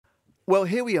Well,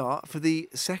 here we are for the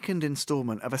second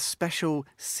instalment of a special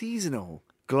seasonal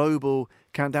global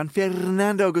countdown.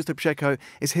 Fernando Augusto Pacheco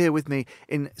is here with me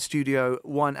in Studio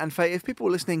One. And Faye, if people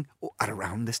were listening at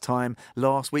around this time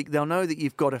last week, they'll know that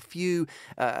you've got a few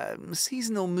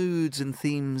seasonal moods and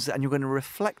themes, and you're going to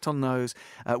reflect on those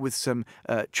with some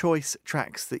choice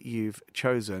tracks that you've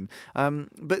chosen.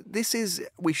 But this is,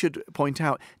 we should point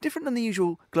out, different than the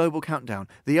usual global countdown.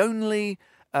 The only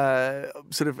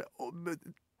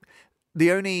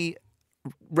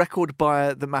record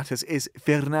buyer that matters is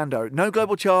Fernando. No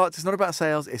global charts, it's not about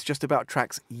sales, it's just about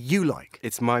tracks you like.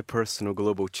 It's my personal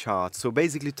global chart. So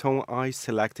basically, Tom, I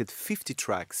selected 50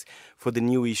 tracks for the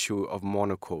new issue of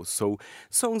Monaco. So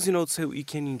songs, so you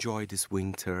can enjoy this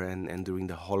winter and during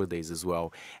the holidays as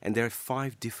well. And there are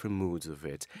 5 different moods of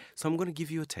it. So I'm going to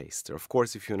give you a taster. Of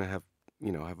course, if you want to have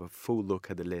a full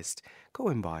look at the list, go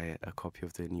and buy a copy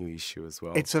of the new issue as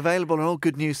well. It's available on all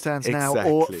good newsstands now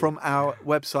or from our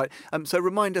website. So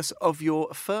remind us of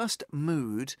your first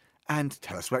mood and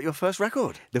tell us about your first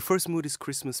record. The first mood is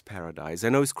Christmas Paradise. I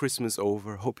know it's Christmas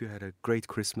over. Hope you had a great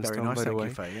Christmas, Very Tom, nice, by the thank way.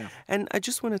 you, Faye, yeah. And I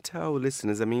just want to tell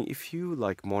listeners, if you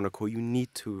like Monaco, you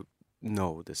need to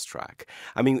know this track.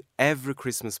 Every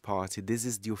Christmas party, this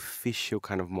is the official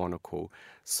kind of Monaco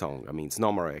song. It's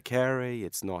not Mariah Carey,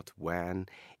 it's not When.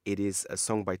 It is a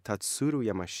song by Tatsuro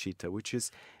Yamashita, which is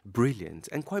brilliant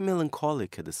and quite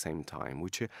melancholic at the same time,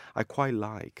 which I quite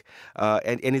like.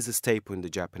 And is a staple in the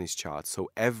Japanese charts.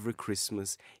 So every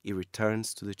Christmas, it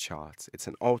returns to the charts. It's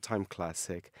an all-time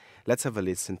classic. Let's have a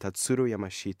listen. Tatsuro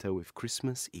Yamashita with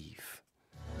Christmas Eve.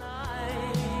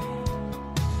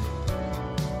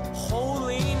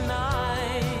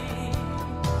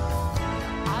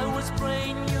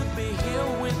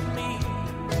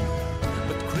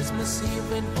 Christmas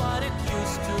Eve ain't what it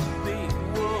used to be.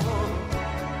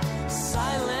 Whoa.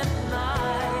 Silent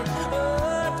night,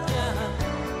 oh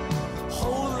yeah,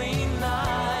 holy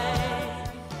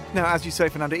night. Now, as you say,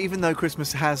 Fernando, even though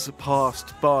Christmas has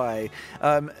passed by,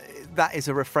 that is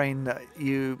a refrain that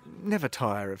you never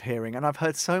tire of hearing. And I've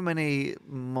heard so many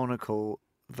Monaco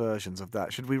versions of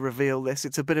that. Should we reveal this?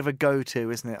 It's a bit of a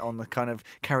go-to, isn't it, on the kind of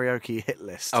karaoke hit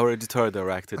list? Our editorial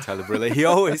director, Telebrille, he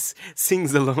always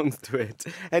sings along to it.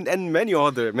 And many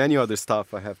other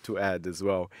stuff I have to add as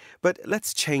well. But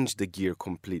let's change the gear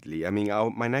completely.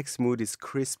 My next mood is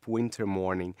Crisp Winter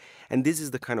Morning. And this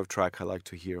is the kind of track I like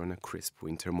to hear on a crisp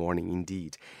winter morning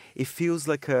indeed. It feels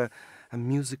like a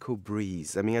musical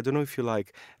breeze. I don't know if you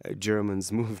like German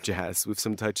smooth jazz with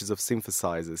some touches of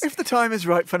synthesizers. If the time is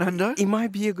right, Fernando. It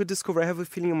might be a good discovery. I have a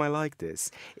feeling I might like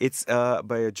this. It's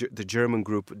by the German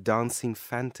group Dancing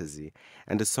Fantasy,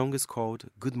 and the song is called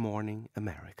Good Morning,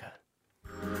 America.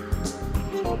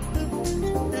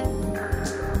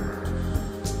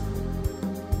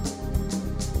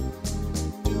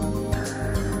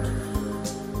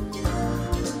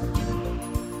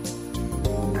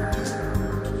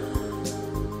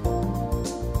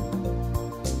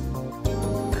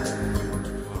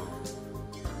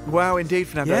 Wow, indeed,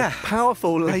 Fernando. Yeah.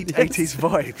 Powerful late 80s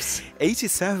vibes.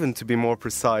 87 to be more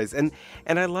precise. And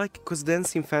I like, because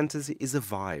Dancing Fantasy is a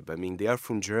vibe. They are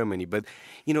from Germany, but,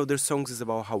 their songs is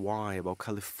about Hawaii, about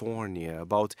California,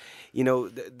 about,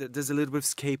 there's a little bit of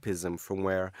escapism from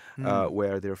where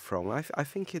they're from. I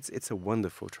think it's a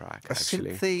wonderful track, actually.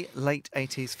 A synthy late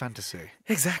 80s fantasy.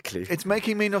 Exactly. It's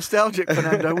making me nostalgic,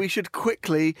 Fernando. We should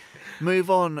quickly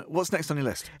move on. What's next on your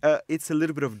list? It's a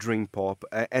little bit of dream pop,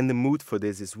 and the mood for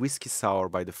this is Whiskey Sour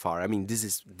by the Fire.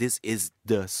 This is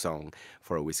the song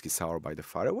for a Whiskey Sour by the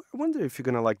Fire. I wonder if you're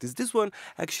going to like this. This one,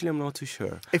 actually, I'm not too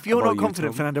sure. If you're not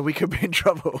confident, Fernando, we could be in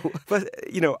trouble. But,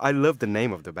 I love the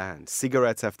name of the band.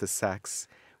 Cigarettes After Sex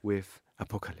with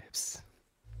Apocalypse.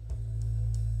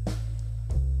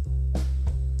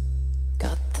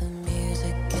 Got the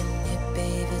music in your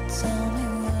baby, tell me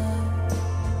why.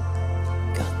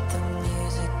 Got the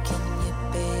music in your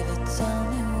baby, tell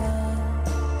me why.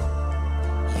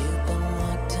 You've been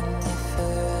wanting me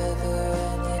forever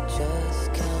and you just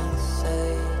can't say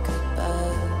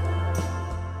goodbye.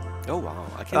 Oh, wow.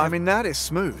 That is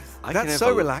smooth. That's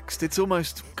so relaxed, it's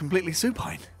almost completely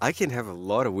supine. I can have a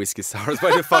lot of Whiskey Sours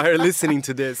by the Fire listening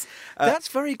to this. That's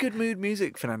very good mood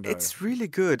music, Fernando. It's really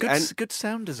good. Good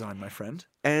sound design, my friend.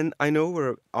 And I know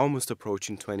we're almost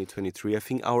approaching 2023. I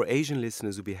think our Asian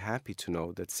listeners will be happy to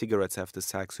know that Cigarettes After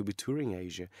Sex will be touring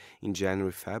Asia in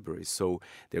January, February. So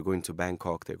they're going to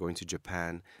Bangkok, they're going to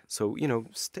Japan. So,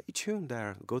 stay tuned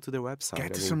there. Go to their website.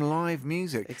 Get to some live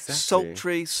music. Exactly.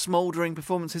 Sultry, smouldering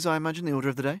performances, I imagine, the order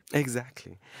of the day.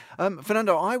 Exactly.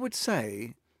 Fernando, I would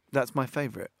say that's my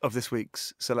favourite of this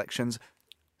week's selections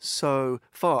so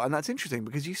far. And that's interesting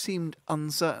because you seemed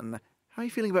uncertain. How are you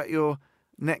feeling about your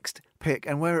next pick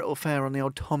and where it'll fare on the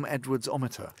old Tom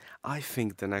Edwards-ometer? I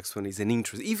think the next one is an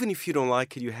interest. Even if you don't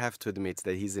like it, you have to admit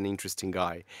that he's an interesting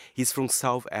guy. He's from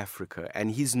South Africa, and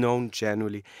he's known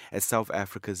generally as South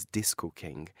Africa's disco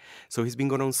king. So he's been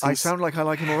going on since... I sound like I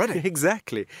like him already.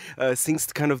 Exactly. Since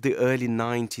kind of the early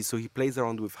 90s. So he plays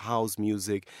around with house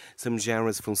music, some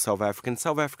genres from South Africa. And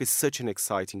South Africa is such an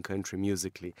exciting country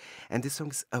musically. And this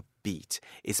song is upbeat.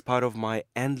 It's part of my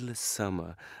endless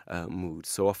summer mood.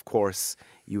 So, of course,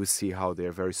 you will see how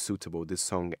they're very suitable, this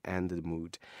song and the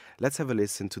mood. Let's have a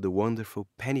listen to the wonderful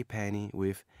Penny Penny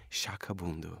with Shaka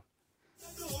Bundu.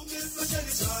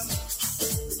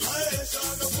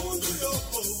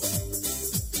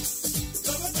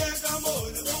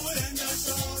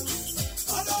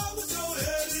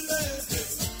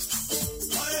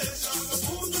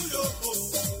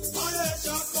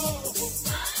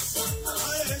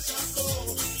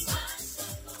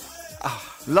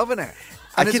 Loving it.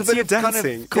 And I there's can a see bit you of kind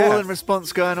dancing. of call Yeah. and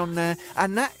response going on there.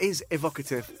 And that is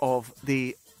evocative of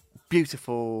the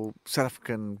beautiful South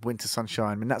African winter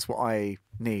sunshine. I mean, that's what I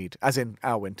need, as in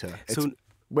our winter. It's So-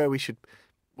 where we should,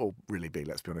 well, really be,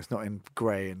 let's be honest, not in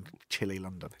grey and chilly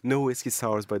London. No whiskey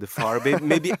sours by the fire,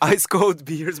 maybe ice cold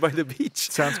beers by the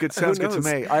beach. Sounds good. Who Sounds good to knows?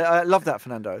 me. I love that,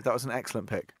 Fernando. That was an excellent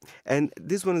pick. And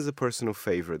this one is a personal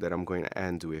favorite that I'm going to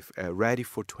end with, Ready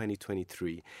for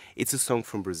 2023. It's a song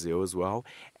from Brazil as well.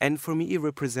 And for me, it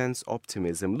represents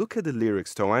optimism. Look at the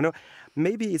lyrics, Tom. I know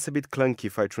maybe it's a bit clunky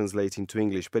if I translate into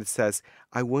English, but it says,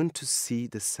 I want to see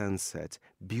the sunset,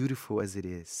 beautiful as it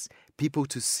is, people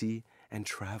to see and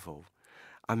travel.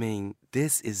 I mean,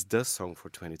 this is the song for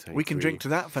 2023. We can drink to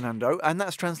that, Fernando. And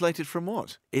that's translated from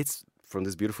what? It's from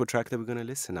this beautiful track that we're going to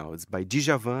listen now. It's by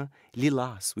Djavan,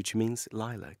 Lilás, which means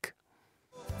lilac.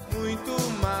 Muito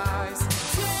mais.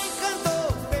 Se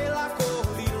encantou pela cor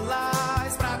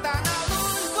lilás, prata na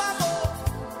luz do amor,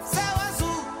 céu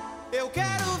azul. Eu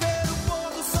quero ver o pôr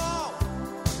do sol,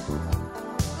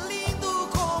 lindo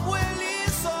como ele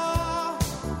só.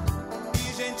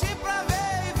 E gente pra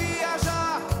ver e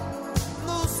viajar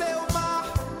no seu mar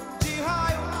de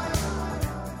raio.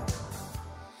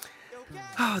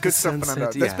 Oh, Good stuff,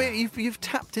 Fernando. There's been- you've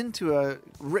tapped into a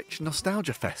rich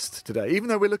nostalgia fest today, even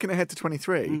though we're looking ahead to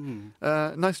 23.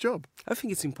 Nice job. I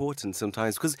think it's important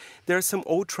sometimes because there are some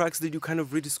old tracks that you kind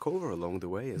of rediscover along the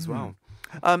way as well.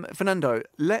 Fernando,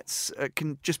 let's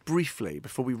can just briefly,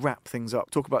 before we wrap things up,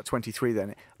 talk about 23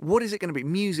 then. What is it going to be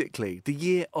musically? The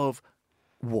year of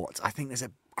what? I think there's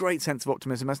a great sense of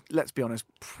optimism. Let's be honest,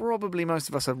 probably most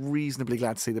of us are reasonably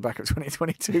glad to see the back of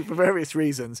 2022 for various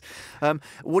reasons.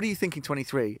 What are you thinking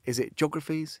 23? Is it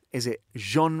geographies? Is it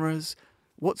genres?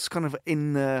 What's kind of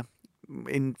in the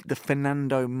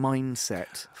Fernando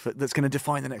mindset that's going to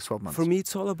define the next 12 months? For me,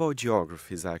 it's all about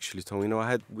geographies, actually, Tom. You know,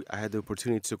 I had the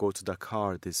opportunity to go to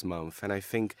Dakar this month, and I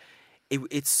think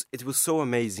it was so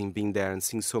amazing being there and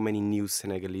seeing so many new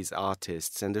Senegalese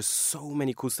artists, and there's so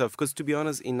many cool stuff. Because to be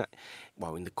honest, in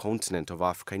the continent of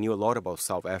Africa, I knew a lot about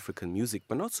South African music,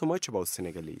 but not so much about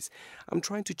Senegalese. I'm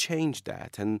trying to change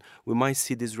that, and we might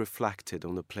see this reflected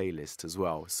on the playlist as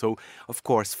well. So, of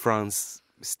course, France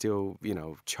still,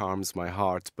 charms my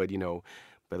heart, but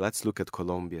let's look at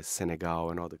Colombia, Senegal,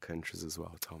 and other countries as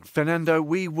well, Tom. Fernando,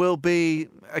 we will be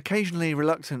occasionally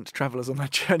reluctant travellers on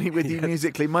that journey with you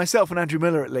musically, myself and Andrew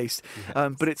Miller at least,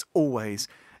 but it's always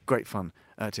great fun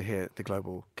to hear the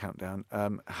Global Countdown.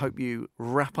 Hope you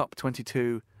wrap up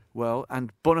 22 well,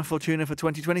 and buona fortuna for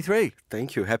 2023.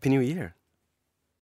 Thank you. Happy New Year.